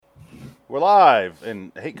We're live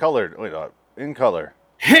in hate colored. Wait, in color.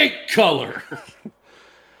 Hate color.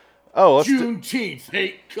 Oh, let's Juneteenth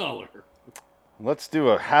hate color. let's do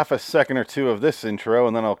a half a second or two of this intro,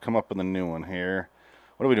 and then I'll come up with a new one here.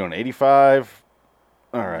 What are we doing? 85.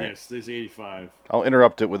 All right. Yes, there's 85. I'll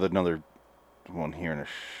interrupt it with another one here in a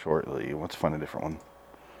shortly. Let's find a different one.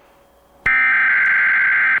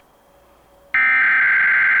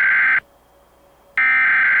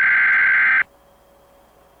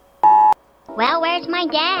 Well, where's my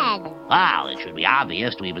dad? Well, it should be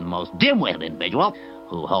obvious to even the most dim-witted individual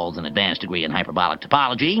who holds an advanced degree in hyperbolic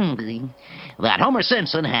topology that Homer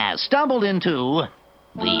Simpson has stumbled into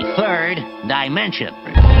the third dimension.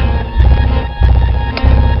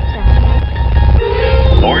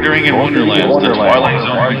 Bordering in Wonderland, the Twilight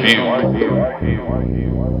Zone review.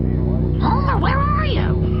 Homer, where are you?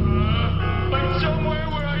 Somewhere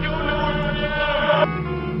where I don't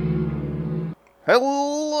know.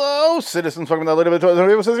 Hello, citizens. Welcome to the LIW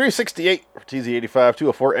episode 368 for TZ1985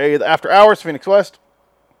 204A, the After Hours, Phoenix West.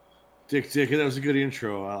 Dick, that was a good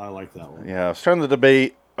intro. I like that one. Yeah, I was trying to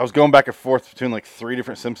debate. I was going back and forth between like three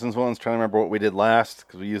different Simpsons ones, trying to remember what we did last,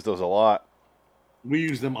 because we used those a lot. We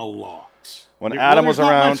use them a lot. When Adam was around,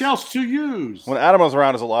 not much else to use. When Adam was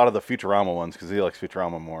around, is a lot of the Futurama ones, because he likes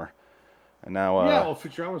Futurama more. And now, yeah, well,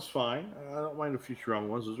 Futurama's fine. I don't mind the Futurama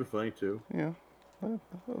ones; those are funny too. Yeah, I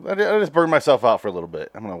just burned myself out for a little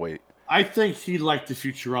bit. I'm gonna wait. I think he liked the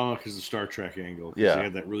Futurama because of the Star Trek angle. Yeah, they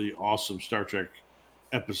had that really awesome Star Trek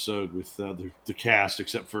episode with the cast,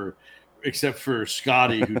 except for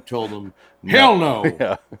Scotty, who told him, "Hell no."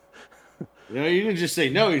 Yeah. You know, he didn't just say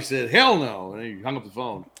no; he said, "Hell no," and then he hung up the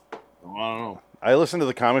phone. Oh, I don't know. I listened to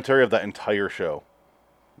the commentary of that entire show.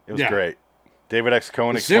 It was great. David X.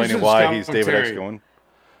 Cohen explaining Simpsons why he's David X. Cohen.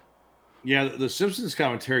 Yeah, the Simpsons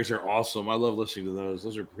commentaries are awesome. I love listening to those.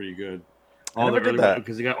 Those are pretty good. I never did that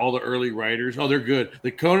because they got all the early writers. Oh, they're good. The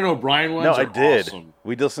Conan O'Brien ones. No, I did. Awesome.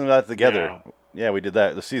 We listened to that together. Yeah, we did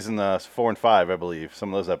that. The season 4 and 5, I believe.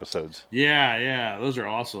 Some of those episodes. Yeah, those are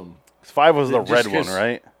awesome. 5 was the red one,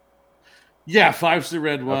 right? Yeah, 5's the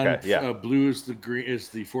red one. Okay, yeah. Blue is the green is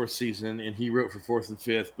the 4th season, and he wrote for 4th and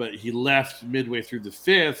 5th, but he left midway through the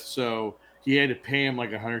 5th, so he had to pay him like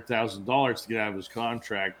 $100,000 to get out of his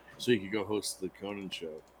contract so he could go host the Conan show.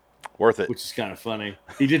 Worth it. Which is kind of funny.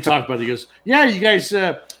 He did talk about it. He goes, "Yeah, you guys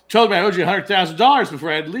told me I owed you $100,000 before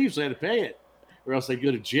I had to leave, so I had to pay it, or else I'd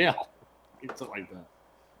go to jail." Something like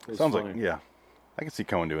that. Sounds funny. Like, yeah. I can see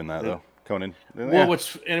Conan doing that, though. Conan. Well,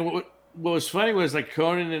 what was funny was like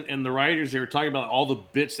Conan and the writers, they were talking about all the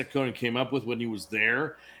bits that Conan came up with when he was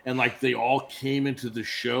there, and like they all came into the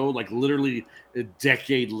show like literally a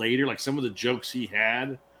decade later. Like some of the jokes he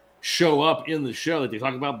had show up in the show that they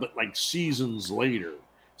talk about, but like seasons later.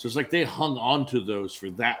 So it's like they hung on to those for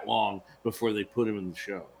that long before they put him in the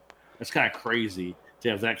show. That's kind of crazy to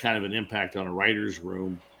have that kind of an impact on a writer's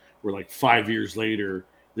room, where like 5 years later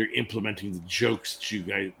they're implementing the jokes that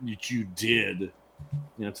you did.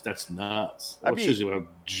 You know, that's nuts. That shows you what a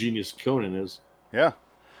genius Conan is. Yeah,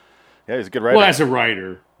 he's a good writer. Well, as a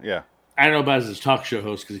writer, yeah. I don't know about as a talk show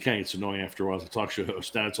host because he kind of gets annoying after a while as a talk show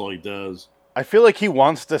host. That's all he does. I feel like he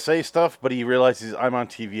wants to say stuff, but he realizes I'm on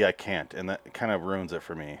TV, I can't, and that kind of ruins it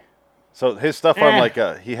for me. So his stuff on like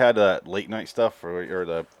he had late night stuff or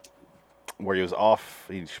the where he was off.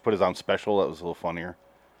 He put his own special that was a little funnier.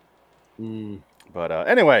 But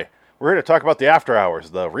anyway. We're here to talk about the After Hours,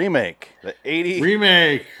 the remake, the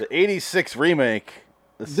 86 remake.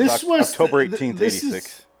 This was October 18th,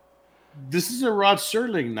 86. This is a Rod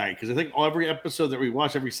Serling night because I think every episode that we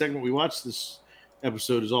watch, every segment we watch, this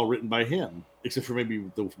episode is all written by him, except for maybe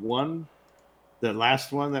that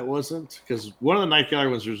last one that wasn't, because one of the Night Gallery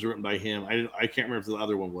ones was written by him. I can't remember if the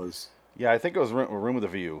other one was. Yeah, I think it was Room with a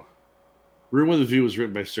View. Room with a View was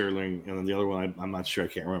written by Serling, and then the other one, I'm not sure. I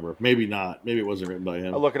can't remember. Maybe not. Maybe it wasn't written by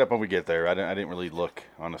him. I'll look it up when we get there. I didn't really look,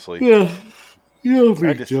 honestly. Yeah.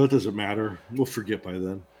 It doesn't matter. We'll forget by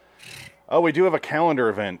then. Oh, we do have a calendar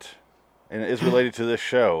event, and it is related to this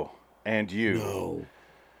show and you. No.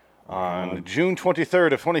 On June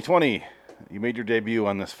 23rd of 2020, you made your debut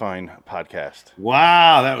on this fine podcast.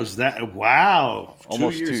 Wow, that was that. Wow.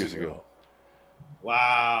 Almost 2 years ago.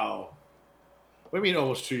 Wow. What do you mean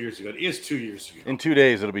almost 2 years ago? It is 2 years ago. In 2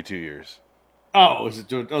 days, it'll be 2 years. Oh, it's not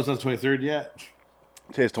the 23rd yet?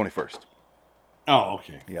 Today's 21st. Oh,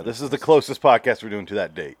 okay. Yeah, this is the closest podcast we're doing to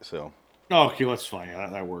that date, so. Oh, okay, well, that's fine.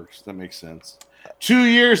 That works. That makes sense. 2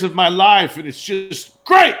 years of my life, and it's just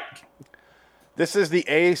great! This is the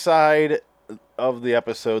A side of the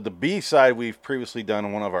episode. The B side we've previously done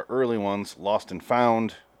in one of our early ones, Lost and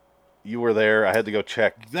Found. You were there. I had to go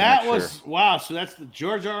check. That was wow. So that's the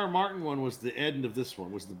George R. Martin one. Was the end of this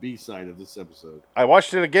one? Was the B side of this episode? I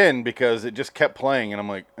watched it again because it just kept playing, and I'm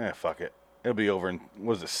like, fuck it. It'll be over. And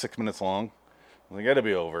was it 6 minutes long? I'm like, it'll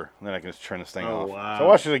be over. And then I can just turn this thing off. Wow. So I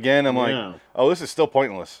watched it again. I'm like, oh, this is still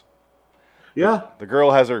pointless. Yeah. The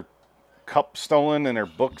girl has her cup stolen and her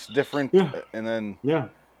book's different. Yeah. And then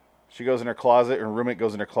she goes in her closet. Her roommate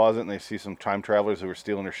goes in her closet, and they see some time travelers who are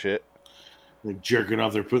stealing her shit. They're jerking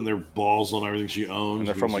off. They're putting their balls on everything she owns. And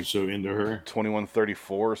they're from like so into her.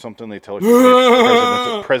 2134 or something. They tell her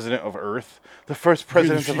she's president of Earth. The first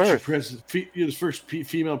president of Earth. You're the first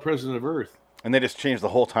female president of Earth. And they just changed the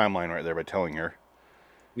whole timeline right there by telling her.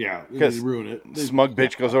 Yeah, they ruin it. Smug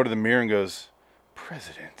bitch goes over to the mirror and goes,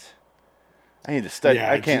 President. I need to study.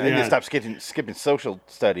 I need to stop skipping social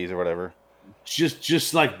studies or whatever.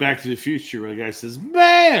 Just like Back to the Future, where the guy says,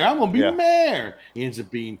 "Mayor, I'm gonna be mayor." He ends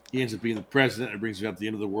up being the president, and brings him up to the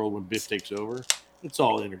end of the world when Biff takes over. It's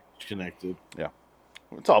all interconnected. Yeah,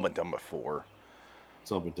 it's all been done before.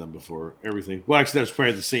 It's all been done before. Everything. Well, actually, that was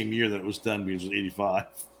probably the same year that it was done because it was 85.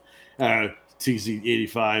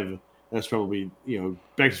 TZ1985. That's probably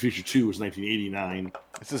Back to the Future 2 was 1989.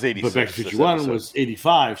 This is 86. But Back to the Future 1 was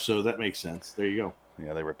 85, so that makes sense. There you go.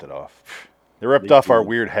 Yeah, they ripped it off. They ripped off our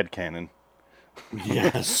weird headcanon.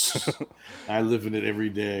 Yes. I live in it every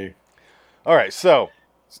day. All right, so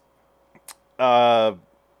it's a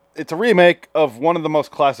remake of one of the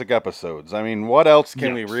most classic episodes. I mean, what else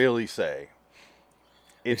can we really say?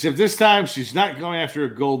 Except this time, she's not going after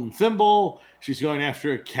a golden thimble. She's going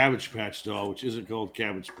after a Cabbage Patch doll, which isn't called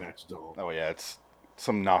Cabbage Patch doll. Oh, yeah, it's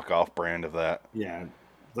some knockoff brand of that. Yeah,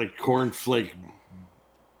 like Cornflake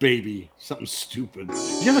Baby. Something stupid.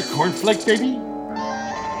 You have a Cornflake Baby?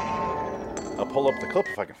 I'll pull up the clip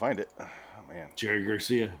if I can find it. Oh, man. Cherry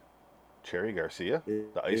Garcia.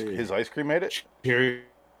 His ice cream made it? Cherry.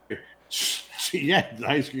 Yeah, the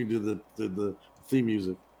ice cream did the theme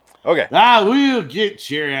music. Okay. We'll get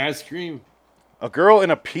cherry ice cream. A girl in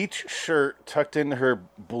a peach shirt tucked into her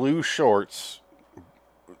blue shorts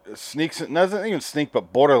doesn't even sneak,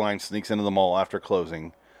 but borderline sneaks into the mall after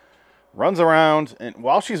closing. Runs around, and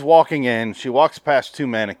while she's walking in, she walks past two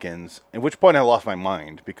mannequins, at which point I lost my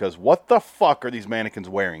mind, because what the fuck are these mannequins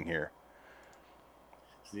wearing here?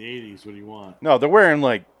 It's the 80s, what do you want? No, they're wearing,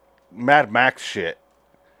 like, Mad Max shit.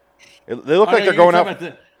 They look like they're going out...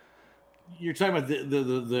 You're talking about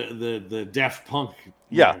the Daft Punk.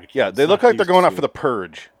 Yeah, they look like they're going out for the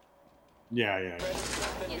purge. Yeah.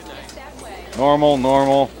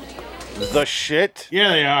 Normal. The shit. Yeah,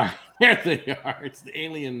 they are. There they are. It's the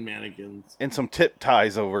alien mannequins. And some tip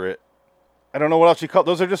ties over it. I don't know what else you call it.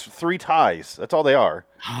 Those are just 3 ties. That's all they are.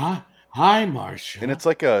 Huh? Hi, Marsha. And it's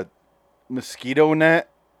like a mosquito net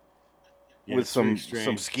with some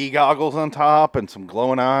ski goggles on top and some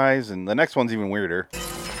glowing eyes. And the next one's even weirder.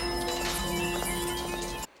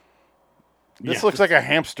 This looks like a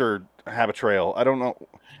hamster habitrail. I don't know.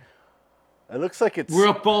 It looks like it's one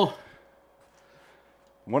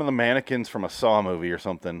of the mannequins from a Saw movie or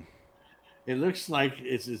something. It looks like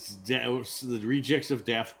it's the rejects of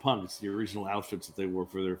Daft Punk. It's the original outfits that they wore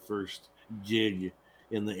for their first gig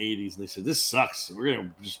in the 80s. And they said, this sucks. We're going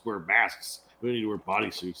to just wear masks. We don't need to wear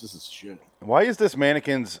bodysuits. This is shit. Why is this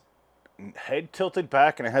mannequin's head tilted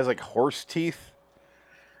back and it has like horse teeth?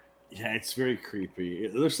 Yeah, it's very creepy.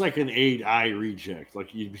 It looks like an AI reject.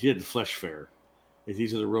 Like you hit the Flesh Fair. And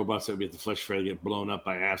these are the robots that would be at the Flesh Fair. They get blown up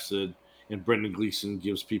by acid. And Brendan Gleeson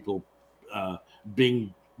gives people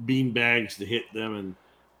bean bags to hit them and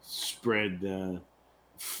spread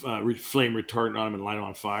flame retardant on them and light them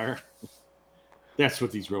on fire. That's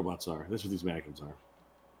what these robots are. That's what these mannequins are.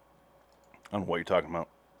 I don't know what you're talking about.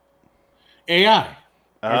 AI.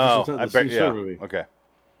 Oh, I bet. Yeah. Movie. Okay.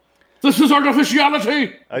 This is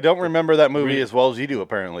artificiality. I don't remember that movie as well as you do,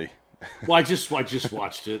 apparently. Well, I just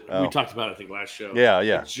watched it. We talked about it, I think, last show. Yeah.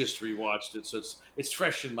 I just rewatched it, so it's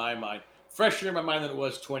fresh in my mind. Fresher in my mind than it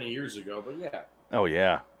was 20 years ago, but yeah. Oh,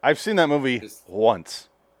 yeah. I've seen that movie once.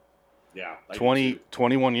 Yeah.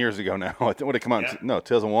 21 years ago now. I think would it come out? Yeah. No,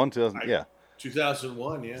 2001, 2001, yeah. This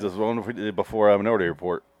is the one we did before Minority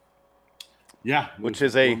Report. Yeah. Which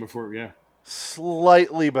is a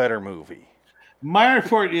slightly better movie. My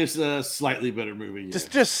Report is a slightly better movie. Yeah.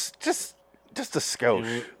 Just a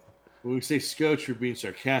skosh. When we say scotch, we're being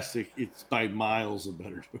sarcastic. It's by miles a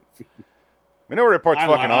better movie. Minority Report's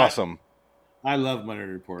fucking awesome. I love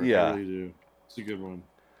Minority Report. Yeah. I really do. It's a good one.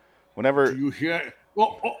 Whenever... Do you hear...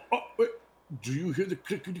 wait. Do you hear the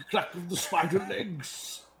clickety-clack of the spider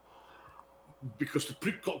legs? Because the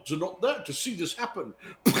precogs are not there to see this happen.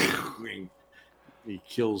 He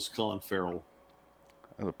kills Colin Farrell.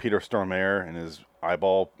 Peter Stormare and his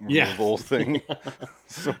eyeball removal thing.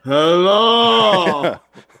 So, Hello.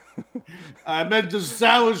 I meant the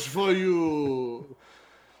sandwich for you,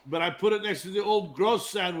 but I put it next to the old gross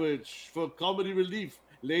sandwich for comedy relief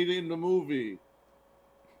later in the movie.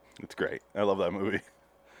 it's great. I love that movie.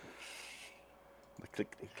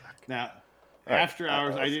 Now, All right. After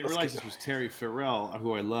Hours, I didn't let's realize get- this was Terry Farrell,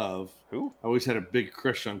 who I love. Who? I always had a big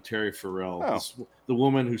crush on Terry Farrell. Oh. The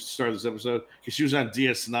woman who started this episode, because she was on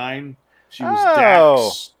DS9. She was Oh.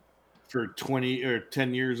 Dax for 20 or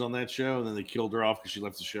 10 years on that show, and then they killed her off because she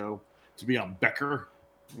left the show to be on Becker.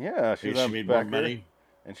 Yeah, she She was on made Becker, more money.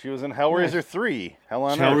 and she was in Hellraiser 3. Hell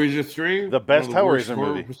on Earth. Hellraiser 3? The best one of worst Hellraiser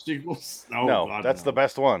horror movie. Sequels? No, God, that's no. the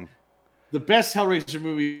best one. The best Hellraiser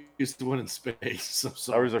movie is the one in space. I'm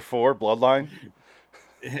sorry. Hellraiser 4, Bloodline.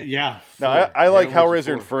 Yeah. No, I like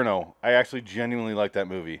Hellraiser Inferno. I actually genuinely like that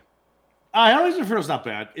movie. Hellraiser Inferno's not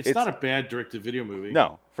bad. It's It's- not a bad direct-to-video movie.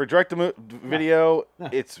 No, for direct-to-video, No.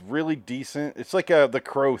 it's really decent. It's like The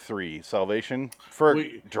Crow 3, Salvation. For Who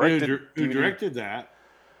direct-to-DVD, directed that?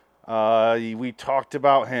 we talked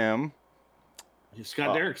about him.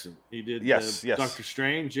 Scott Derrickson. He did yes. Doctor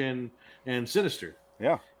Strange and Sinister.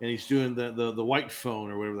 Yeah, And he's doing the White Phone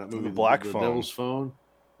or whatever that movie. The Black the Phone. Devil's Phone.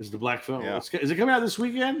 Is the Black Phone? Yeah. Is it coming out this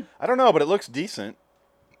weekend? I don't know, but it looks decent.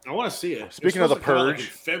 I want to see it. Speaking It's of The supposed to come out, like, Purge,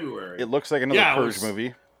 in February. It looks like another Yeah, it Purge was-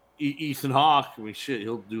 movie. Ethan Hawke. I mean, shit,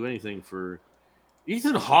 he'll do anything for.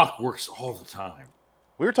 Ethan Hawke works all the time.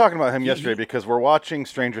 We were talking about him He- yesterday he- because we're watching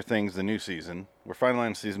Stranger Things, the new season. We're finally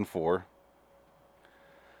on season 4.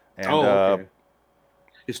 And, okay.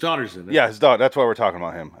 His daughter's in it. yeah, his dog. That's why we're talking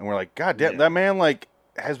about him. And we're like, God damn, Yeah. that man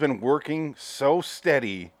has been working so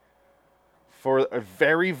steady for a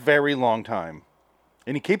very, very long time.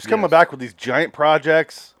 And he keeps coming Yes. back with these giant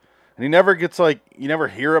projects. And he never gets you never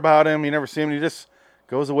hear about him. You never see him. He just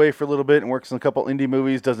goes away for a little bit and works in a couple indie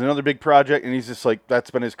movies, does another big project, and he's just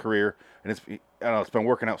that's been his career. And I don't know, it's been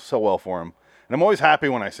working out so well for him. And I'm always happy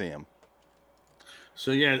when I see him.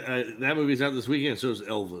 So yeah, that movie's out this weekend. So is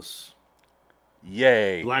Elvis.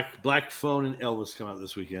 Yay. Black Phone and Elvis come out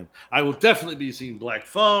this weekend. I will definitely be seeing Black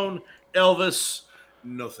Phone, Elvis.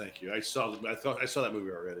 No, thank you. I saw that movie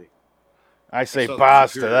already. I say saw the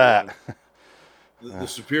boss to Superior that. one. The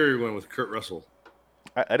Superior one with Kurt Russell.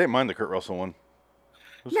 I didn't mind the Kurt Russell one.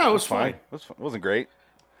 No, it was fine. It wasn't great.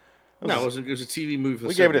 It was a TV movie. For the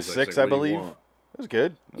We gave it a 70s, 6, like, I what do you believe. want? It was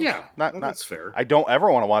good. Yeah, Not that's fair. I don't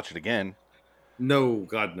ever want to watch it again. No,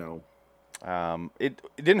 God, no. It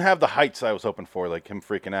didn't have the heights I was hoping for, like him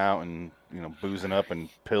freaking out and boozing up and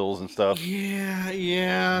pills and stuff. Yeah.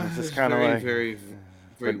 It's just It's kinda very, like, very,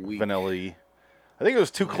 very weak. Vanilla-y. I think it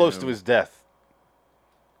was too close to his death.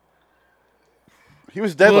 He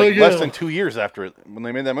was dead less than 2 years after it when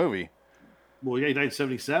they made that movie. Well, yeah, he died in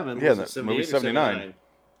 77. Yeah, Was the it 78 movie or 79.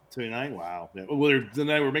 79? Wow. Yeah. Well, then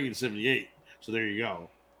they were making 78. So there you go.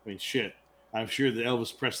 I mean, shit. I'm sure the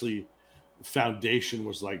Elvis Presley Foundation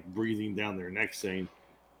was breathing down their neck saying,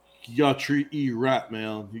 you got to treat E right,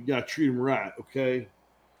 man. You got to treat him right, okay?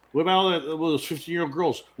 What about all those 15-year-old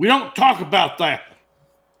girls? We don't talk about that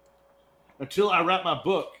until I write my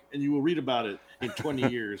book, and you will read about it in 20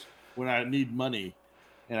 years when I need money.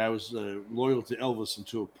 And I was loyal to Elvis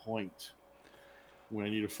until a point when I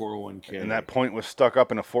need a 401k. And that point was stuck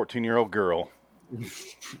up in a 14-year-old girl.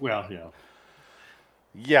 Well, yeah.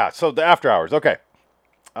 Yeah, so the After Hours. Okay.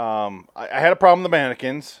 I had a problem with the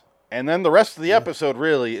mannequins. And then the rest of the episode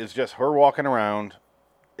really is just her walking around.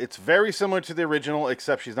 It's very similar to the original,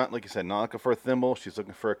 except she's not, like you said, not looking for a thimble. She's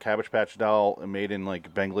looking for a Cabbage Patch doll made in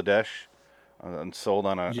Bangladesh and sold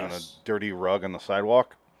on a dirty rug on the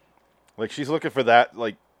sidewalk. She's looking for that.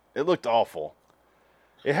 It looked awful.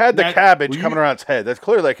 It had the cabbage coming around its head. That's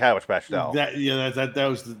clearly a Cabbage Patch doll. That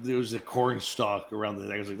was the corn stalk around the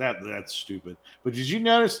neck. I was like, that's stupid. But did you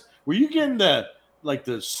notice? Were you getting the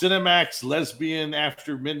Cinemax lesbian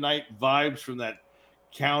after midnight vibes from that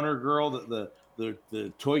counter girl,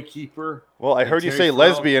 the toy keeper? Well, I heard you Terry say Farrell?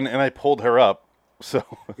 lesbian, and I pulled her up. So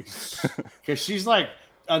Because she's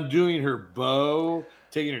undoing her bow,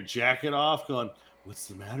 taking her jacket off, going, "What's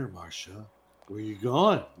the matter, Marcia? Where are you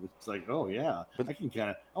going?" It's like, oh yeah, I can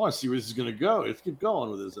I want to see where this is gonna go. Let's keep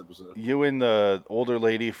going with this episode. you and the older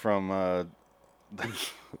lady from the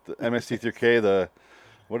MST3K,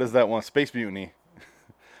 what is that one? Space Mutiny.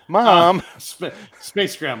 Mom.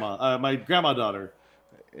 Space grandma, my grandma daughter.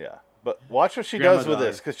 Yeah. But watch what she Grandma does with daughter.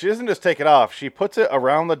 this, because she doesn't just take it off. She puts it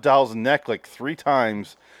around the doll's neck 3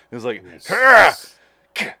 times. It's like, "Hurrah!"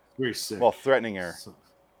 Very sick. While threatening her. So-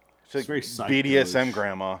 She's very BDSM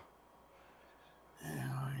grandma. yeah.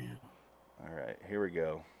 All right, here we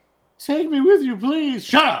go. Take me with you, please.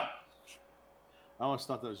 Shut up. I always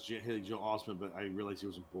thought that was Haley Joel Osment, but I realized he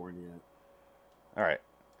wasn't born yet. All right.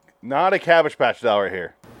 Not a Cabbage Patch doll right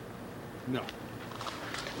here. No.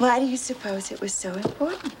 Why do you suppose it was so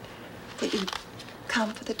important that you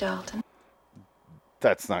come for the Dalton?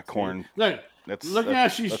 That's not corn. Look how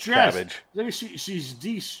she's dressed. Cabbage. Look at she's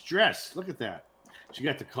de-stressed. Look at that. She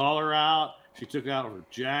got the collar out. She took out her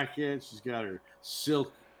jacket. She's got her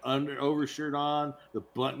silk overshirt on. The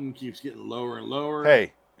button keeps getting lower and lower.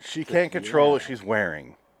 Hey, she can't control what she's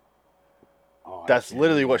wearing. Oh, That's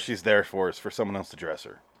literally what she's there for, is for someone else to dress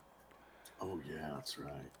her. Oh, yeah, that's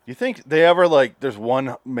right. You think they ever, like, there's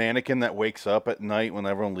one mannequin that wakes up at night when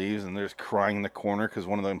everyone leaves and they're just crying in the corner because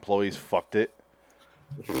one of the employees fucked it?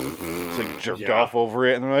 It's like jerked off over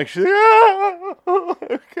it, and they're like, oh,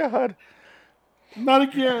 God. Not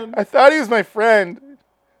again. I thought he was my friend.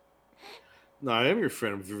 No, I am your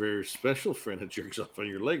friend. I'm a very special friend that jerks off on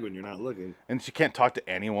your leg when you're not looking. And she can't talk to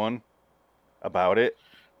anyone about it.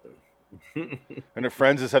 And her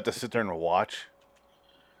friends just have to sit there and watch.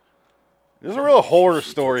 There's a real horror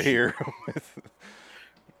story here.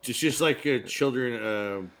 It's just like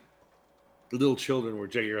children, little children where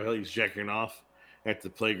he's jacking off at the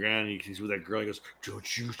playground. And he's with that girl. He goes,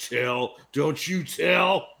 "Don't you tell. Don't you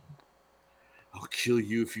tell. I'll kill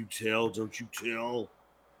you if you tell. Don't you tell."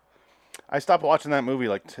 I stopped watching that movie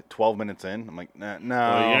like 12 minutes in. I'm like, no.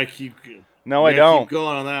 Well, you keep, no, I don't. Keep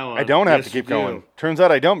going on that one. I don't have to keep going. Turns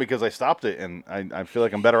out I don't because I stopped it, and I feel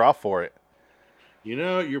like I'm better off for it. You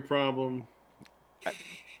know your problem.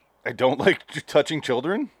 I don't like touching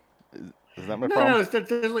children. Is that my problem?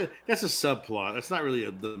 No, that's a subplot. That's not really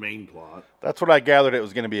the main plot. That's what I gathered it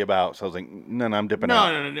was going to be about. So I was like, no, I'm dipping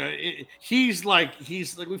out. No. He's like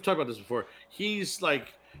we've talked about this before. He's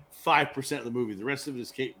like 5% of the movie. The rest of it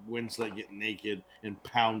is Kate Winslet getting naked and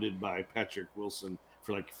pounded by Patrick Wilson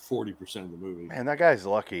for like 40% of the movie. Man, that guy's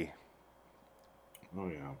lucky. Oh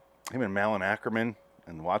yeah. Him and Malin Ackerman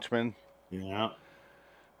and Watchmen. Yeah.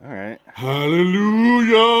 All right.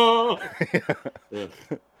 Hallelujah.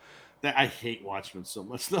 I hate Watchmen so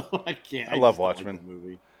much though. I can't. I love Watchmen. Like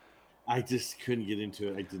movie. I just couldn't get into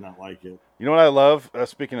it. I did not like it. You know what I love?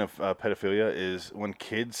 Speaking of pedophilia, is when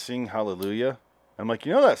kids sing Hallelujah. I'm like,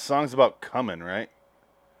 you know that song's about coming, right?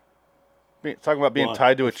 Talking about being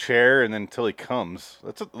tied to a chair and then until he comes.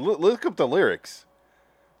 Look up the lyrics.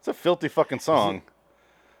 It's a filthy fucking song.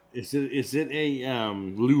 Is it a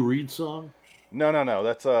Lou Reed song? No.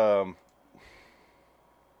 That's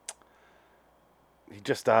he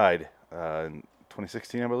just died in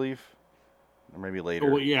 2016, I believe, or maybe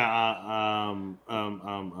later. Oh yeah.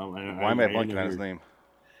 Why am I blanking on his name?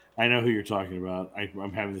 I know who you're talking about.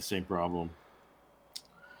 I'm having the same problem.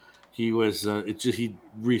 He was. He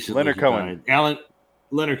recently Leonard Cohen. Died.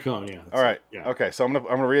 Leonard Cohen. Yeah. All right. Yeah. Okay. So I'm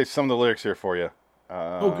gonna read some of the lyrics here for you.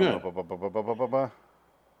 Good.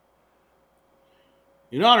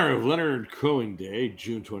 In honor of Leonard Cohen Day,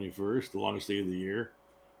 June 21st, the longest day of the year.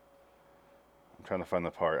 I'm trying to find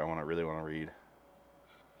the part I really want to read.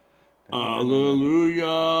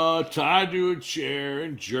 Hallelujah, tied to a chair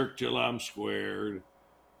and jerk till I'm squared.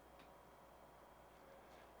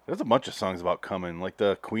 There's a bunch of songs about coming, like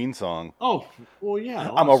the Queen song. Oh, well, yeah.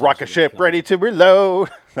 I'm a rocket ship ready to reload.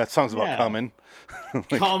 That song's about coming.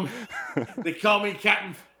 They call me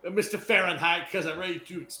Captain Mr. Fahrenheit because I'm ready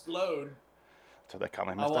to explode. So they call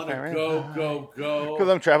me I Mr. want to Fahrenheit. go. Because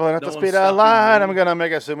I'm traveling at the speed of light. I'm going to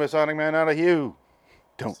make a supersonic man out of you.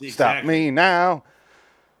 Don't stop me now.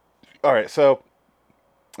 All right, so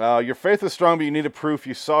your faith is strong, but you needed proof.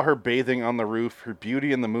 You saw her bathing on the roof. Her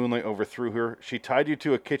beauty in the moonlight overthrew her. She tied you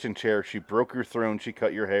to a kitchen chair. She broke your throne. She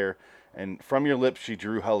cut your hair. And from your lips, she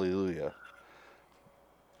drew hallelujah.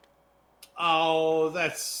 Oh,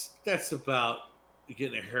 that's about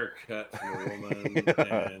getting a haircut from a woman.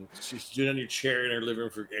 And she's doing on your chair in her living room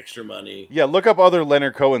for extra money. Yeah, look up other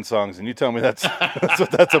Leonard Cohen songs, and you tell me that's what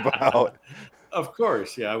that's about. Of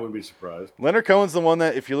course, yeah, I wouldn't be surprised. Leonard Cohen's the one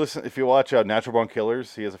that if you watch Natural Born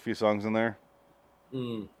Killers, he has a few songs in there.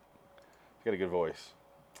 He's got a good voice.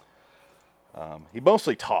 He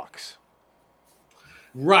mostly talks.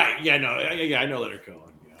 Right? Yeah, I know Leonard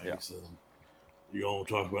Cohen. Yeah. You all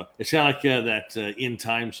talk about. It's kind of like that "In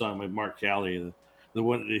Time" song by Mark Calley, the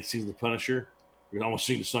one that sings the Punisher. We can almost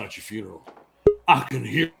sing the song at your funeral. I can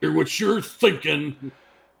hear what you're thinking.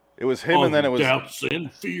 It was him, and then it was doubts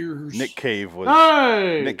and fears. Nick Cave was.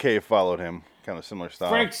 Hey! Nick Cave followed him, kind of similar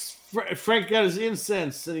style. Frank got his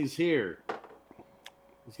incense, and he's here.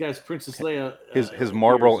 He's got his Princess Leia. His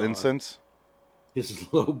Marlboro incense. His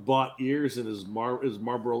low bought ears and his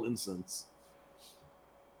Marlboro incense.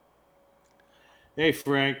 Hey,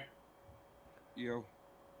 Frank. Yo.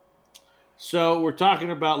 So we're talking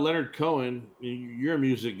about Leonard Cohen. You're a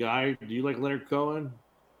music guy. Do you like Leonard Cohen?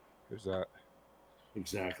 Who's that?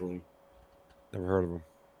 Exactly. Never heard of him.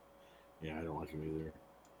 Yeah, I don't like him either.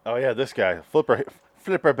 Oh yeah, this guy,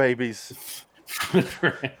 flipper babies.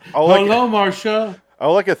 Hello, Marsha.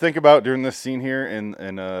 All I could think about during this scene here, and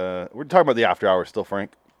we're talking about the after hours still,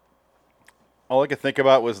 Frank. All I could think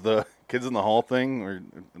about was the kids in the hall thing, where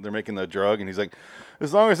they're making the drug, and he's like,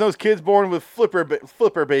 as long as those kids born with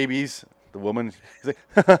flipper babies, the woman, he's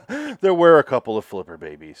like, there were a couple of flipper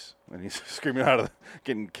babies, and he's screaming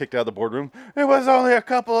getting kicked out of the boardroom. It was only a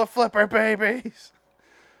couple of flipper babies.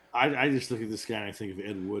 I just look at this guy and I think of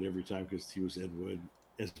Ed Wood every time because he was Ed Wood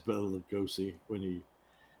as Bela Lugosi. When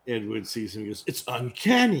Ed Wood sees him, he goes, "It's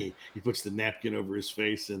uncanny." He puts the napkin over his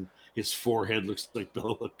face and his forehead looks like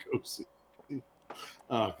Bela Lugosi.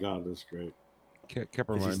 Oh God, that's great. Kept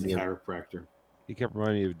reminding me. Chiropractor. He kept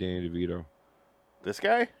reminding me of Danny DeVito. This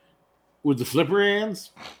guy with the flipper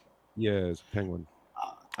hands. Yeah, it's Penguin.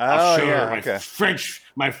 I'll show her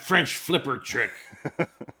my French flipper trick.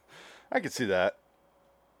 I could see that.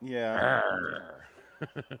 Yeah.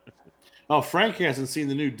 Oh, Frank hasn't seen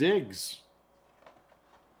the new Diggs.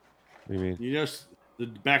 What do you mean? You know the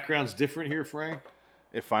background's different here, Frank?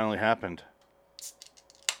 It finally happened.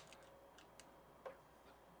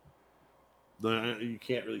 You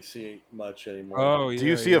can't really see much anymore. Oh, yeah. Do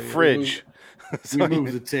you see a fridge? We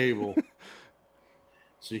moved the table.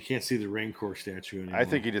 So you can't see the Rancor statue anymore. I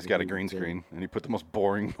think he just got a green screen and he put the most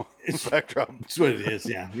boring backdrop. That's what it is,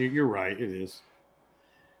 yeah. You're right, it is.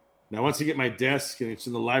 Now, once I get my desk and it's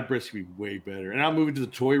in the library, it's going to be way better. And I'll move into the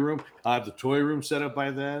toy room. I'll have the toy room set up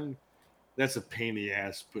by then. That's a pain in the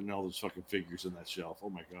ass putting all those fucking figures in that shelf. Oh,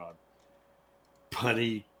 my God.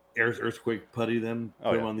 Putty, earthquake putty them,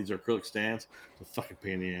 put them on these acrylic stands. It's a fucking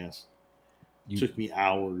pain in the ass. It took me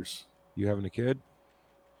hours. You having a kid?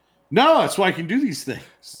 No, that's why I can do these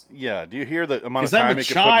things. Yeah. Do you hear the amount of time it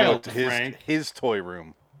could put to his toy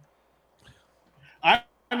room? I'm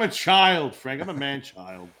a child, Frank. I'm a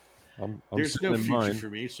man-child. I'm There's no future mine. for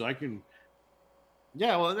me, so I can.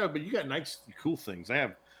 Yeah, well, no, but you got nice, cool things. I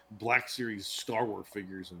have Black Series Star Wars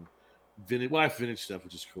figures and vintage. Well, I have vintage stuff,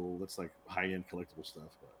 which is cool. That's like high-end collectible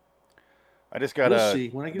stuff. But I just got we'll see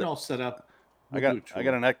when I get all set up. I got an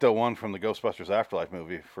Ecto one from the Ghostbusters Afterlife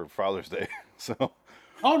movie for Father's Day. So.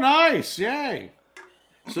 Oh, nice! Yay!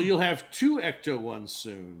 So you'll have 2 Ecto ones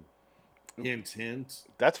soon. Hint, hint.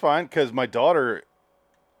 That's fine because my daughter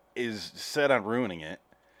is set on ruining it.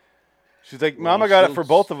 She's like, "Mom, I got it for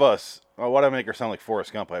both of us." Oh, why do I make her sound like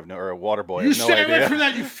Forrest Gump? Or a water boy. You stay away from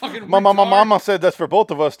that, you fucking. Mama said that's for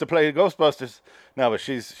both of us to play Ghostbusters. No, but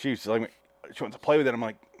she's like, she wants to play with it. I'm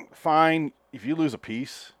like, fine. If you lose a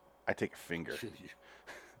piece, I take a finger.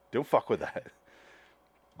 Don't fuck with that.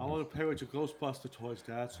 I want to play with your Ghostbuster toys,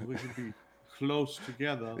 Dad, so we can be close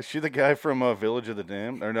together. Is she the guy from Village of the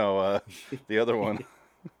Damned? Or no, the other one.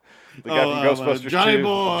 The guy from Ghostbusters Johnny 2.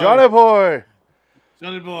 Boy. Johnny Boy.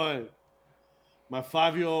 Johnny Boy. My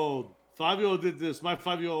 5-year-old. 5-year-old did this. My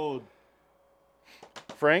 5-year-old.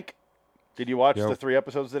 Frank, did you watch the 3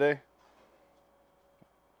 episodes today?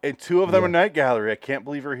 And 2 of them are Night Gallery. I can't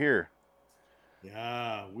believe you're here.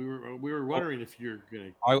 Yeah, we were wondering if you're gonna.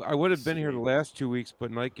 I would have been here the last 2 weeks,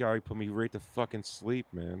 but Night Gallery put me right to fucking sleep,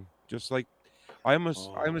 man. Just like I almost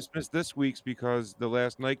missed this week's because the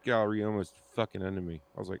last Night Gallery almost fucking ended me.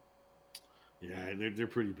 I was like, yeah, they're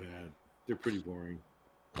pretty bad. They're pretty boring.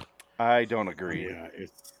 I don't agree. Yeah,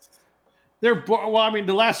 they're well. I mean,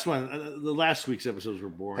 the last week's episodes were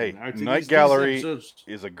boring. Hey, Night Gallery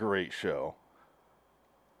is a great show.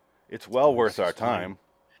 It's well worth our time.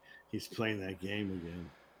 He's playing that game again.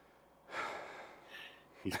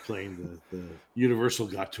 He's playing the Universal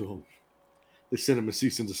got to him. They sent him a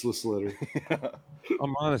cease and desist letter.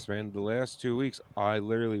 I'm honest, man. The last 2 weeks, I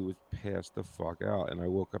literally was passed the fuck out, and I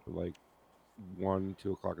woke up at like 1,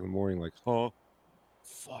 2 o'clock in the morning, like, oh,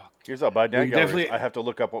 fuck. Here's how by Night Gallery. I have to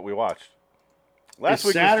look up what we watched. Last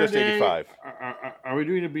week was just 85. Are we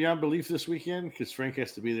doing a Beyond Belief this weekend? Because Frank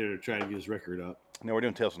has to be there to try to get his record up. No, we're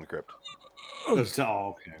doing Tales from the Crypt. Oh,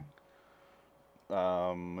 okay.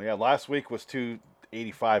 Yeah, last week was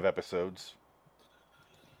 285 episodes.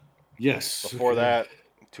 Yes. Before that,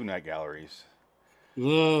 2 Night Galleries.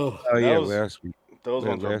 Oh yeah, last week. Those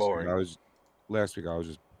ones were boring. Last week I was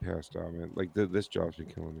just passed out, man. Like this job's been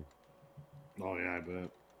killing me. Oh yeah, I bet.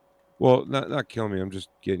 Well, not killing me. I'm just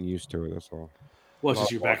getting used to it. That's all. Well,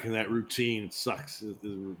 since you're back in that routine, it sucks.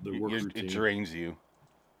 The work routine. It drains you.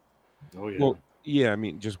 Oh yeah. Well, yeah. I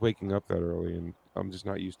mean, just waking up that early, and I'm just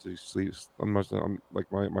not used to sleep. I'm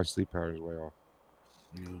like my sleep pattern is way off.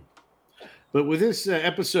 Yeah. But with this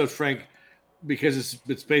episode, Frank, because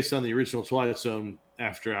it's based on the original Twilight Zone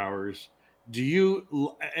After Hours. Do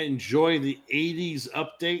you enjoy the 80s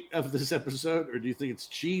update of this episode, or do you think it's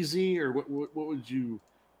cheesy, or what would you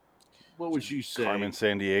say? Carmen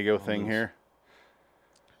Sandiego thing here.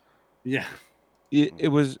 Yeah.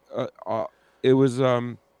 It was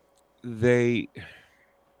they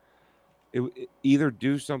either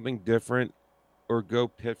do something different or go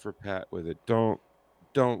pit for pat with it. Don't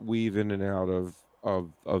weave in and out of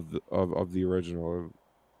the original.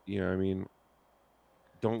 You know what I mean?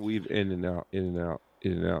 Don't weave in and out.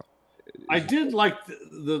 I did like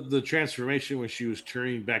the transformation when she was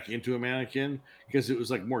turning back into a mannequin, because it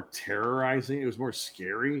was like more terrorizing. It was more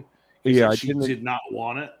scary. Yeah, she did not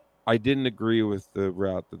want it. I didn't agree with the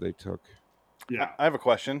route that they took. Yeah, I have a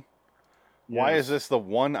question. Yes. Why is this the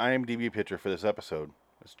one IMDb picture for this episode?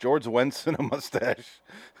 It's George Wentz in a mustache.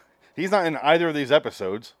 He's not in either of these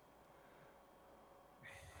episodes.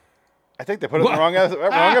 I think they put it in the wrong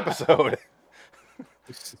episode.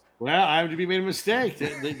 Well, IMDb made a mistake.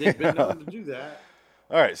 They've been known to do that.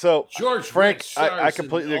 All right, so George Frank, Wentz I stars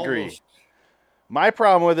completely in agree. almost- My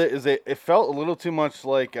problem with it is it felt a little too much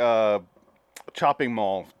like Chopping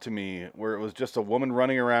Mall to me, where it was just a woman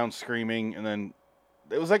running around screaming, and then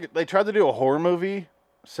it was like they tried to do a horror movie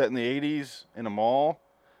set in the 80s in a mall,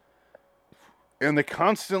 and they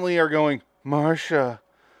constantly are going, Marsha,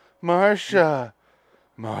 Marsha,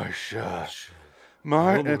 Marsha,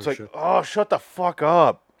 Marsha. And it's like, oh, shut the fuck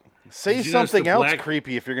up. Say Did you notice something the else black-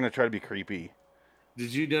 creepy if you're going to try to be creepy.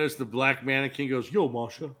 Did you notice the black mannequin goes, "Yo,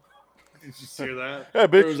 Marsha"? Did you hear that? Hey,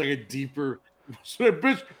 bitch. It was like a deeper. Say,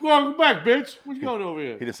 bitch, welcome back, bitch. What you going over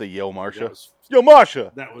here? He didn't say, yo, Marsha. That was, Yo,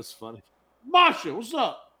 Marsha. that was funny. Marsha, what's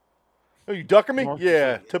up? Are you ducking me? Marsha.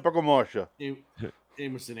 Yeah, typical Marsha.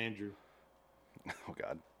 Amos and Andrew. Oh,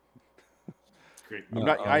 God. Great.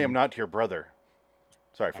 I am not your brother.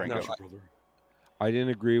 Sorry, Frank. Not go. your brother. I didn't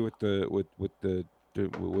agree with the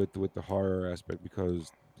horror aspect,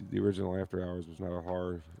 because the original After Hours was not a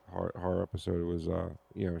horror episode. It was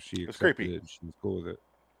she was accepted creepy. it. She was cool with it.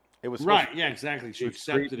 It was Right, yeah, exactly. She It was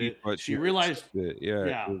accepted creepy, it. but She realized. accepted it. Yeah.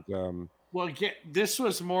 Yeah. It was, Well, this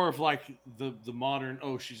was more of like the modern.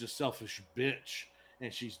 Oh, she's a selfish bitch,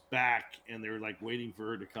 and she's back, and they were like waiting for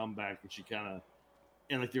her to come back, and she kind of,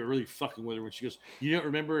 and like they were really fucking with her when she goes, You don't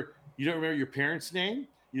remember your parents' name?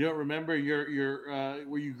 You don't remember your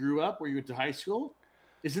where you grew up, where you went to high school?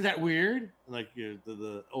 Isn't that weird?" And like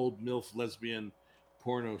the old MILF lesbian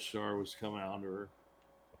porno star was coming on to her.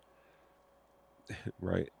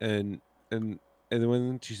 right. And then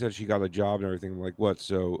when she said she got a job and everything, I'm like, what?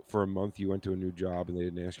 So for a month you went to a new job and they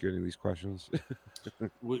didn't ask you any of these questions?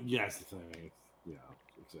 Well, yeah, that's the thing. Yeah,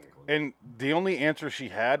 exactly. And the only answer she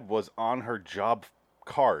had was on her job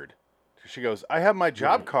card. She goes, I have my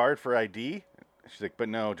job Right. card for ID. She's like, but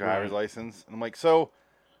no driver's Right. license. And I'm like, so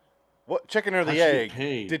what chicken or How'd the she get egg?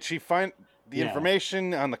 paid? Did she find the Yeah.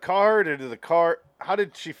 information on the card, or did the card? How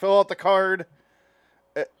did she fill out the card?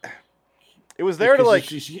 It was there to Because like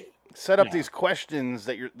she- set up yeah. these questions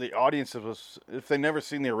that the audience was, if they never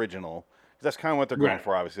seen the original. That's kind of what they're going Right.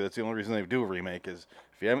 for. Obviously, that's the only reason they do a remake, is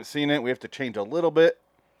if you haven't seen it, we have to change a little bit.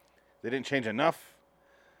 They didn't change enough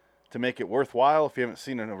to make it worthwhile if you haven't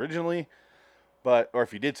seen it originally, or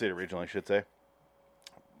if you did see it originally, I should say.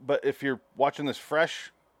 But if you're watching this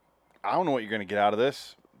fresh, I don't know what you're going to get out of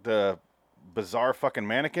this. The bizarre fucking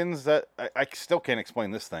mannequins that I still can't explain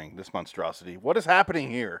this thing, this monstrosity. What is happening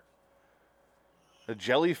here? A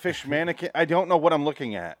jellyfish mannequin? I don't know what I'm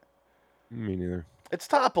looking at. Me neither. It's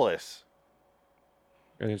topless.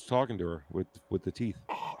 And it's talking to her with the teeth.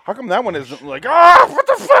 How come that one isn't like, what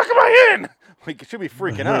the fuck am I in? Like, it should be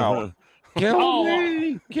freaking out. Kill Oh,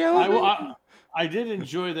 me! Kill me! I did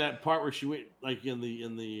enjoy that part where she went like in the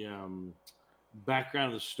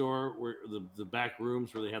background of the store, where the back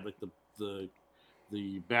rooms where they had like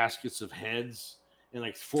the baskets of heads, and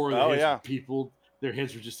like four of the Oh, heads yeah. were people, their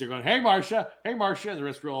heads were just there going, "Hey Marsha, hey Marsha," and the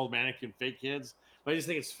rest were all mannequin fake heads. But I just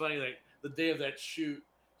think it's funny, like the day of that shoot, can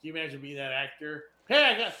you imagine being that actor?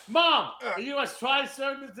 Hey, Mom, you want to try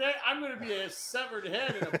something today? I'm going to be a severed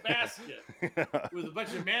head in a basket with a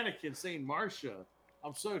bunch of mannequins saying Marsha.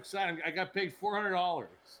 I'm so excited. I got paid $400.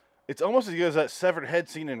 It's almost as good as that severed head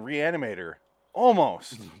scene in Reanimator.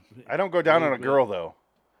 Almost. I don't go down on a girl, though.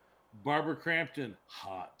 Barbara Crampton,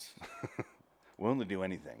 hot. Willing to do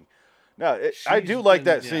anything. No, I do like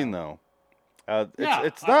that scene, though. It's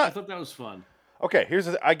not. I thought that was fun. Okay,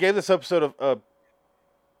 I gave this episode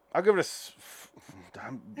I'll give it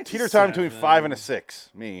It's teeter a time between 7. 5 and a 6.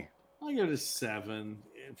 Me. I'll give it a 7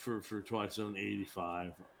 for Twilight Zone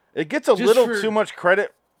 85. It gets a Just little for- too much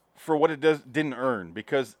credit for what it didn't earn,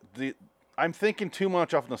 because I'm thinking too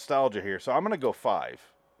much off nostalgia here, so I'm gonna go 5.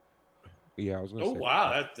 Yeah, I was gonna Oh say.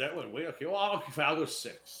 wow, that went way okay. Well, I'll go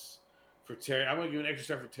 6 for Terry. I'm gonna give an extra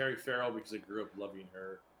star for Terry Farrell because I grew up loving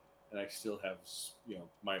her, and I still have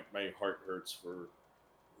my heart hurts for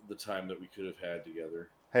the time that we could have had together.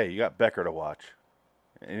 Hey, you got Becker to watch.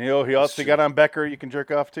 And you know who else you true. got on Becker you can jerk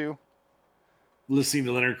off to? Listening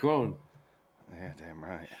to Leonard Cohen. Yeah, damn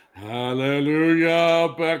right.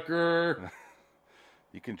 Hallelujah, Becker.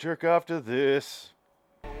 You can jerk off to this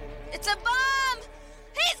It's a bomb!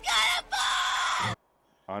 He's got a bomb!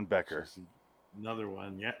 on Becker. Another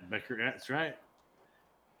one. Yeah, Becker. That's right.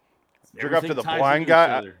 Jerk off to the blind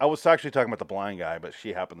guy. I was actually talking about the blind guy, but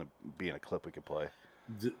she happened to be in a clip we could play.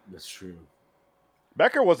 That's true.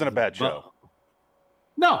 Becker wasn't a bad show.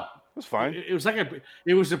 No, it was fine. It was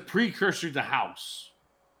it was a precursor to House.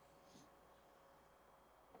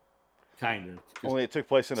 Kind of. Only it took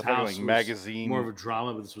place in a fucking magazine. More of a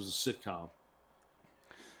drama, but this was a sitcom.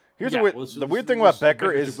 Here's the weird thing about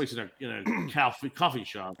Becker is took place in a coffee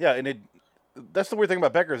shop. Yeah, and that's the weird thing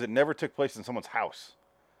about Becker is it never took place in someone's house.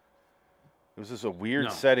 It was just a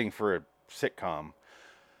weird setting for a sitcom.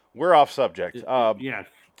 We're off subject. Yeah.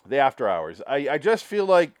 The After Hours. I just feel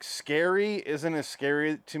like scary isn't as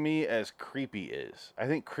scary to me as creepy is. I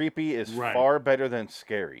think creepy is far better than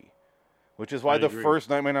scary. Which is why the first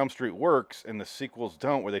Nightmare on Elm Street works and the sequels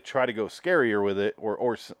don't, where they try to go scarier with it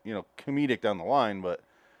or comedic down the line, but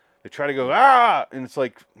they try to go, and it's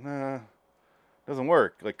like, nah, doesn't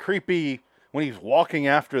work. Like creepy, when he's walking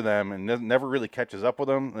after them and never really catches up with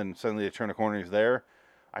them, and suddenly they turn the corner and he's there.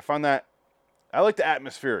 I find that, I like the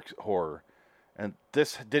atmospheric horror. And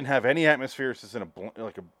this didn't have any atmosphere. It's just in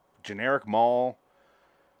a generic mall.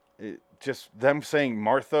 Just them saying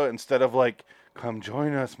Martha instead of like, come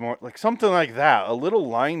join us, like something like that. A little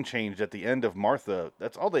line change at the end of Martha.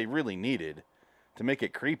 That's all they really needed to make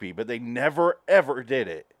it creepy. But they never, ever did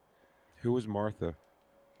it. Who was Martha?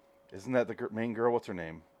 Isn't that the main girl? What's her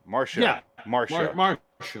name? Marsha. Yeah. Marsha.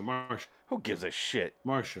 Marsha. Who gives a shit?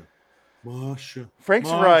 Marsha. Frank's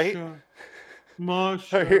right.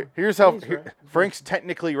 Here's how Frank's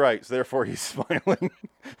technically right, so therefore he's smiling.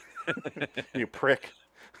 You prick.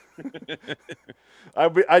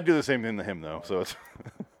 I do the same thing to him though, so it's.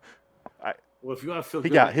 Well, if you want to feel he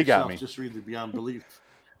good got about he yourself, got me. Just read the Beyond Belief.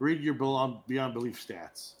 Read your Beyond Belief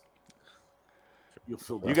stats. You'll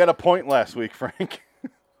feel better. You got a point last week, Frank.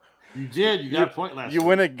 You did. You got a point last week. You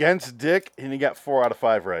went against Dick, and you got 4 out of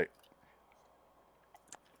 5 right.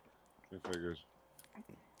 It figures.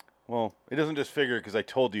 Well, it doesn't just figure because I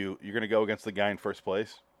told you you're going to go against the guy in first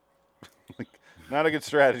place. Not a good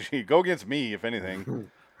strategy. Go against me, if anything.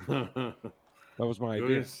 That was my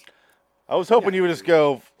idea. I was hoping you would just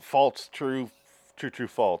go false, true,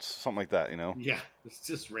 false, something like that, Yeah, it's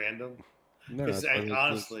just random. No,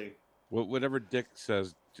 honestly. Whatever Dick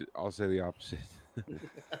says, I'll say the opposite.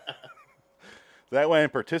 That way I'm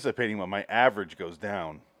participating when my average goes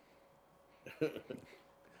down.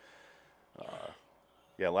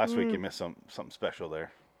 Yeah, last week you missed something special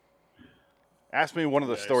there. Ask me one of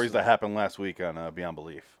the stories that happened last week on Beyond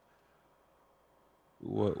Belief.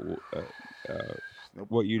 What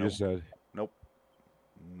Nope. you just said? Nope.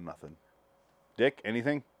 Nothing. Dick,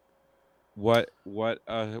 anything? What were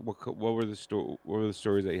the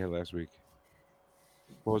stories that you had last week?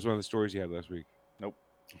 What was one of the stories you had last week? Nope.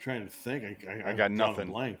 I'm trying to think. I got nothing.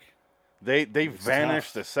 Blank. They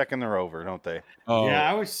vanish the second they're over, don't they? Oh. Yeah,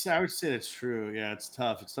 I would say that's true. Yeah, it's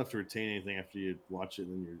tough. It's tough to retain anything after you watch it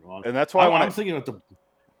and then you're on. And that's why I'm thinking about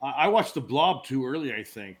I watched the Blob too early, I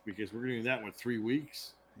think, because we're doing that in 3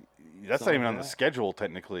 weeks. That's not even on the schedule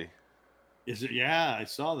technically. Is it? Yeah, I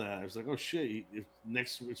saw that. I was like, oh shit!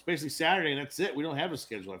 It's basically Saturday, and that's it. We don't have a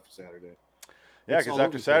schedule after Saturday. Yeah, because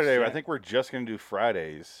after Saturday, I think we're just going to do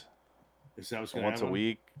Fridays. Is that what's once a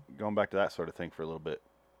week? Going back to that sort of thing for a little bit.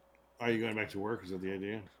 Are you going back to work? Is that the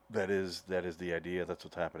idea? That is the idea. That's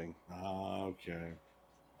what's happening. Okay.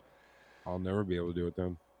 I'll never be able to do it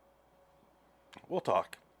then. We'll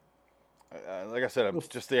talk. Like I said,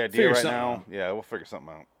 just the idea right now. Out. Yeah, we'll figure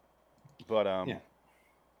something out. But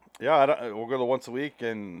we'll go to once a week,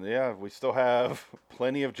 and yeah, we still have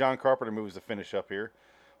plenty of John Carpenter movies to finish up here.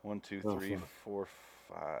 1, 2, 3, 4,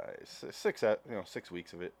 5, 6. 6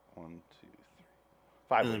 weeks of it. 1, 2, 3,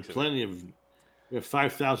 5 and weeks. Plenty of. We have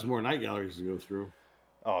 5,000 more night galleries to go through.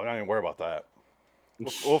 Oh, don't even worry about that.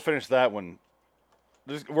 We'll finish that one.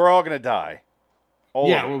 We're all gonna die.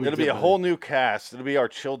 It'll be a whole new cast. It'll be our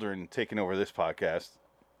children taking over this podcast.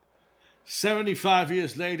 75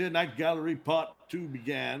 years later, Night Gallery Part 2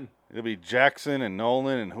 began. It'll be Jackson and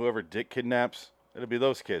Nolan and whoever Dick kidnaps. It'll be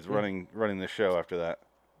those kids running the show after that.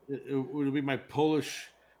 It'll be my Polish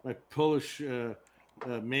Polish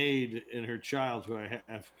maid and her child, who I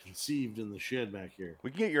have conceived in the shed back here.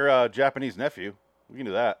 We can get your Japanese nephew. We can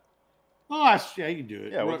do that. Oh, yeah, you can do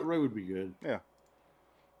it. Yeah, Roy would be good. Yeah.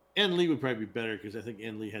 En Lee would probably be better because I think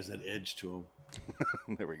En Lee has that edge to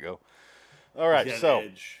him. There we go. All right, He's got so an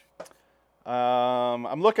edge.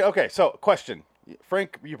 I'm looking. Okay, so question,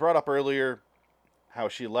 Frank, you brought up earlier how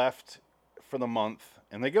she left for the month,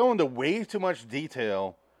 and they go into way too much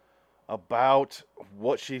detail about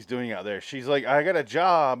what she's doing out there. She's like, I got a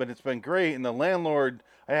job and it's been great, and the landlord,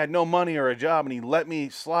 I had no money or a job, and he let me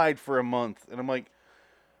slide for a month. And I'm like,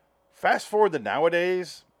 fast forward to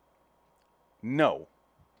nowadays, no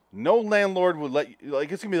landlord would let you,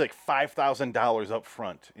 like, it's gonna be like $5,000 up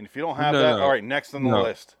front, and if you don't have all right, next on the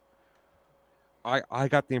list. I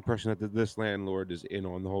got the impression that this landlord is in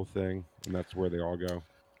on the whole thing, and that's where they all go.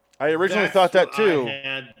 I originally thought that too. I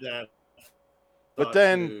had that. But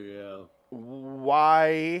then, too,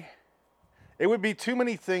 why? It would be too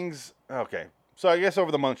many things. Okay, so I guess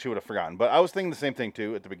over the month she would have forgotten. But I was thinking the same thing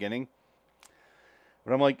too at the beginning.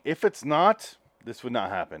 But I'm like, if it's not, this would not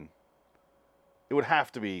happen. It would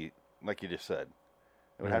have to be, like you just said.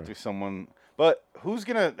 It would have to be someone. But who's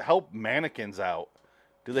going to help mannequins out?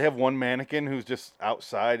 Do they have one mannequin who's just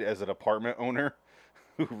outside as an apartment owner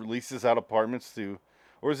who releases out apartments to...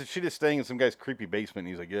 Or is it she just staying in some guy's creepy basement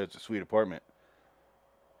and he's like, yeah, it's a sweet apartment.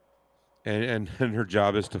 And her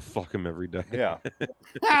job is to fuck him every day. Yeah.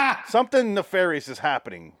 Something nefarious is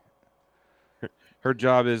happening. Her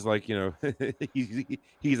job is like,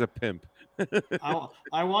 he's a pimp.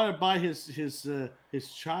 I want to buy his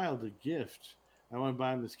child a gift. I want to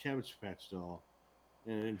buy him this Cabbage Patch doll.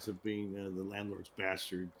 And it ends up being the landlord's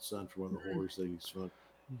bastard son for one of the whores that he's fucked.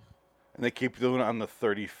 And they keep doing it on the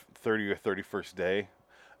 30 or 31st day.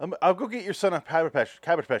 I'll go get your son a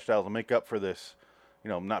Cabbage Patch doll to make up for this,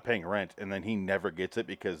 not paying rent. And then he never gets it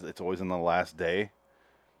because it's always on the last day.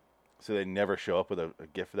 So they never show up with a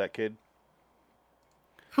gift for that kid.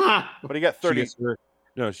 But he got 30.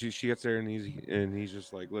 She gets there and he's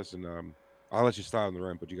just like, listen, I'll let you start on the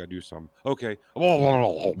rent, but you got to do something. Okay.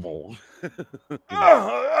 Okay.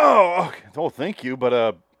 Oh, thank you.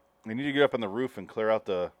 But we need to get up on the roof and clear out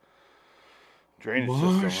the drainage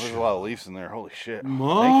system. There's a lot of leaves in there. Holy shit.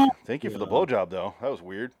 Thank you for the blowjob, though. That was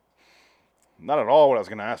weird. Not at all what I was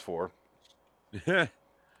going to ask for. Yeah.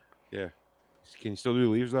 Can you still do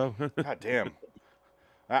leaves, though? God damn.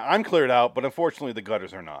 I'm cleared out, but unfortunately the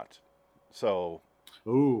gutters are not. So.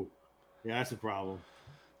 Ooh. Yeah, that's a problem.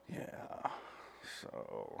 Yeah.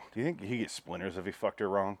 So, do you think he gets splinters if he fucked her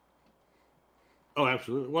wrong? Oh,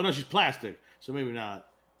 absolutely. Well, no, she's plastic, so maybe not.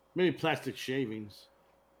 Maybe plastic shavings.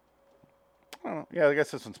 I don't know. Yeah, I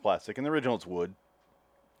guess this one's plastic. In the original, it's wood.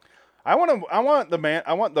 I want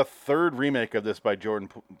the third remake of this by Jordan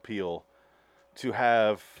Peele to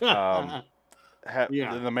have the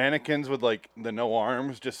mannequins with like the no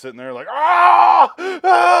arms just sitting there like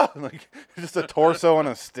like just a torso on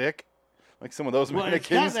a stick. Like some of those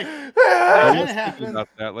mannequins. About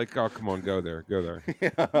that. Like, oh, come on, go there. Yeah.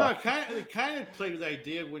 No, it kind of played with the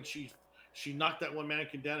idea when she knocked that one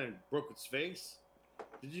mannequin down and broke its face.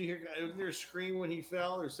 Did you hear a scream when he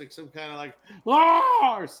fell? There's like some kind of like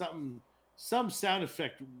or something. Some sound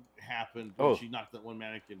effect happened when she knocked that one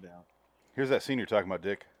mannequin down. Here's that scene you're talking about,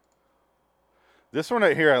 Dick. This one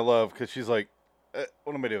right here I love because she's like,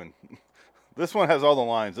 what am I doing? This one has all the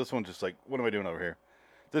lines. This one's just like, what am I doing over here?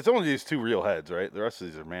 There's only these two real heads, right? The rest of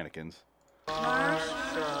these are mannequins. Marsha.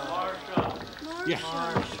 Yeah.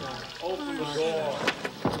 Marsha. Open the door.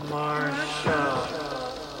 Marsha.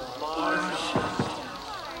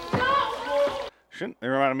 Shouldn't it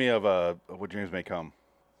reminded me of What Dreams May Come?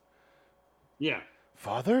 Yeah.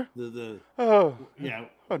 Father? Yeah. Oh,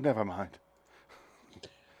 never mind.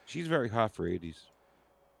 She's very hot for 80s.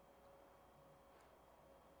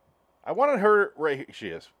 I wanted her right here. She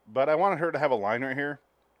is, but I wanted her to have a line right here,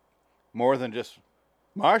 more than just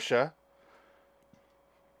Marsha.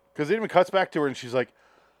 Because it even cuts back to her and she's like,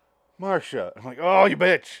 Marsha. I'm like, oh, you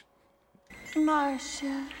bitch.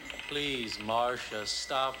 Marsha. Please, Marsha,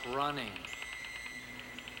 stop running.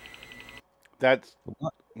 That's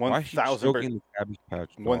Why is she stroking the Cabbage Patch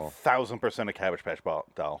doll? 1,000% a Cabbage Patch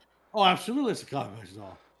doll. Oh, absolutely, it's a Cabbage Patch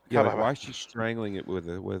doll. Yeah, like, why is she strangling it with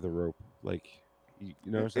a rope? Like, you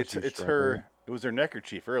know, it's her. It was her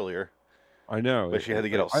neckerchief earlier. I know, but she had to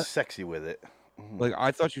get all sexy with it. Like,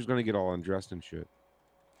 I thought she was going to get all undressed and shit.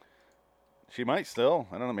 She might still.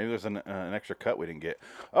 I don't know. Maybe there's an extra cut we didn't get.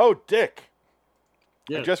 Oh, Dick.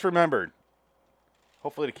 Yeah. I just remembered.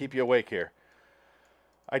 Hopefully to keep you awake here.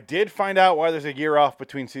 I did find out why there's a year off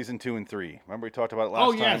between season 2 and 3. Remember we talked about it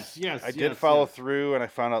last time? Yes. I did follow through and I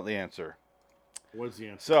found out the answer. What's the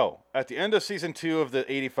answer? So, at the end of season 2 of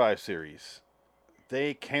the 85 series,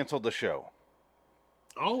 they canceled the show.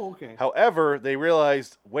 Oh, okay. However, they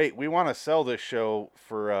realized, wait, we want to sell this show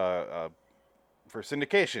for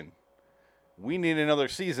syndication. We need another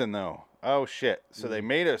season, though. Oh, shit. So they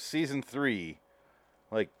made a season 3,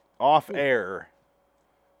 like, off air.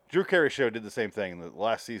 Drew Carey Show did the same thing. The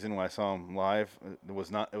last season when I saw him live, it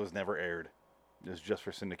was never aired. It was just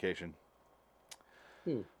for syndication.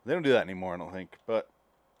 They don't do that anymore, I don't think. But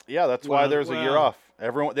yeah, that's why there's a year off.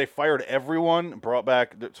 They fired everyone, brought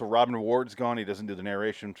back. So Robin Ward's gone. He doesn't do the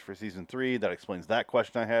narration for season 3. That explains that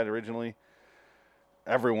question I had originally.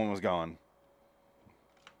 Everyone was gone.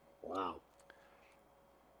 Wow.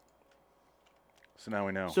 So now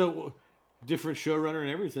we know. So different showrunner and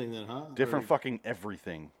everything, then, huh? Different fucking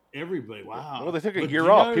everything. Everybody. Wow. Well, they took a year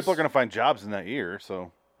off. People are going to find jobs in that year.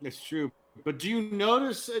 So that's true. But do you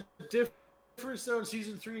notice a difference though in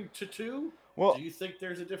season 3 to 2? Well, do you think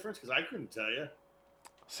there's a difference? Because I couldn't tell you.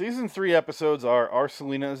 Season 3 episodes are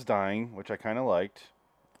Selena is Dying, which I kind of liked.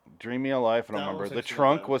 Dream Me a Life, I don't remember. The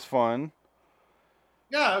Trunk was fun.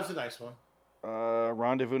 Yeah, that was a nice one.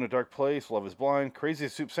 Rendezvous in a Dark Place, Love is Blind, Crazy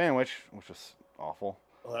Soup Sandwich, which was awful.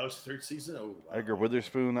 Oh, that was the 3rd season? Oh, wow. Edgar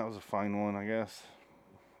Witherspoon, that was a fine one, I guess.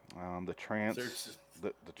 The Trance,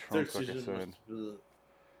 the Trunk, like I said.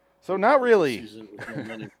 So not really.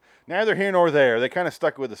 Neither here nor there. They kind of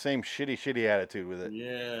stuck with the same shitty attitude with it.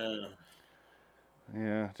 Yeah.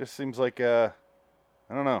 Yeah, just seems like, I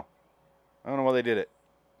don't know. I don't know why they did it.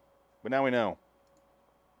 But now we know.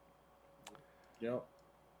 Yep.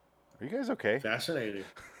 Are you guys okay? Fascinating.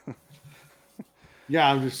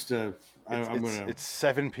 Yeah, I'm just, it's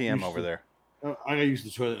 7 p.m. over there. I gotta use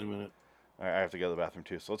the toilet in a minute. All right, I have to go to the bathroom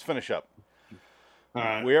too, so let's finish up. All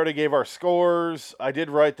right. We already gave our scores. I did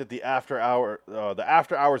write that the after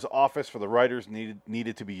hours office for the writers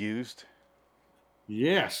needed to be used.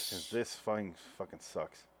 Yes. This fucking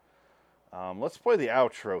sucks. Let's play the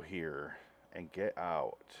outro here and get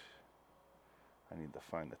out. I need to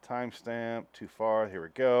find the timestamp. Too far. Here we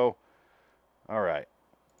go. All right.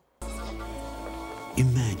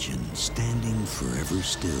 Imagine standing forever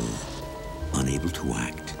still, unable to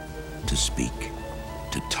act, to speak,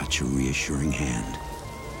 to touch a reassuring hand.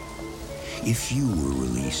 If you were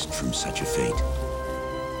released from such a fate,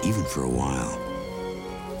 even for a while,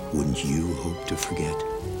 wouldn't you hope to forget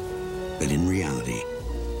that in reality,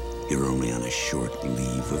 you're only on a short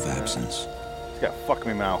leave of absence? It's got fuck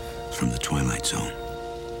me mouth. From the Twilight Zone.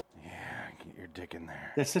 Yeah, get your dick in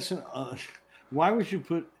there. That's such an... why would you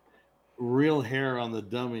put real hair on the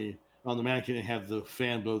dummy, on the mannequin, and have the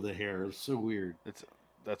fan blow the hair? It's so weird.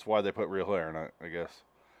 That's why they put real hair in it, I guess.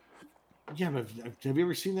 Yeah, but have you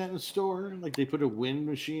ever seen that in a store? Like they put a wind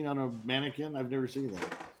machine on a mannequin? I've never seen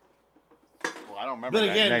that. Well, I don't remember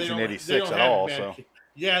 1986 at all. So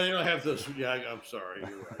yeah, they don't have those. Yeah, I'm sorry.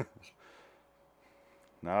 You're right.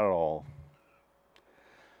 Not at all.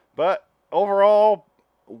 But overall,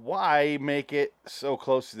 why make it so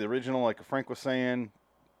close to the original? Like Frank was saying,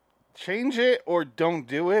 change it or don't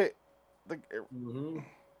do it. I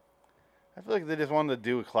feel like they just wanted to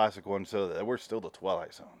do a classic one so that we're still the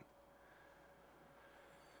Twilight Zone.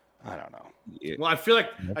 I don't know. Yeah. Well, I feel like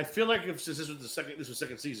if this was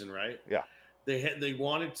second season, right? Yeah. They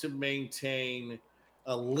wanted to maintain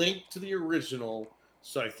a link to the original,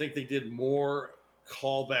 so I think they did more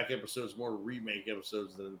callback episodes, more remake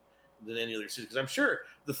episodes than any other season. Because I'm sure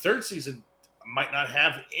the 3rd season might not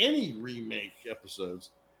have any remake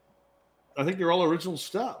episodes. I think they're all original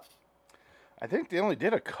stuff. I think they only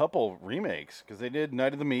did a couple remakes because they did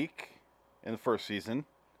Night of the Meek in the 1st season.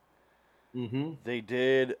 Mm-hmm. They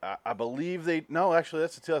did, I believe no, actually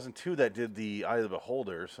that's the 2002 that did the Eye of the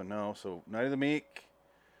Beholder. So no, so Night of the Meek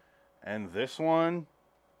and this one,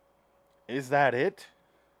 is that it?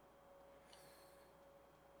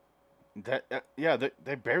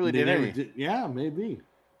 They barely did any. Yeah, maybe.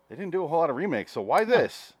 They didn't do a whole lot of remakes, so why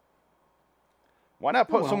this? Why not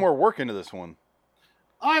put some more work into this one?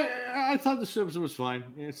 I thought this episode was fine.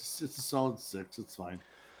 It's a solid 6. It's fine.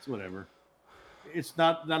 It's whatever. It's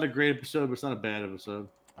not a great episode, but it's not a bad episode.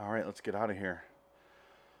 All right, let's get out of here.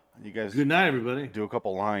 You guys. Good night, everybody. Do a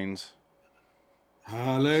couple lines.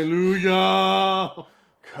 Hallelujah.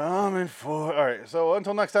 Coming for. All right. So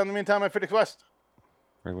until next time. In the meantime, I'm Phoenix West.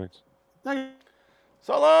 Right, Wings. Thank you.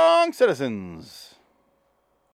 So long, citizens.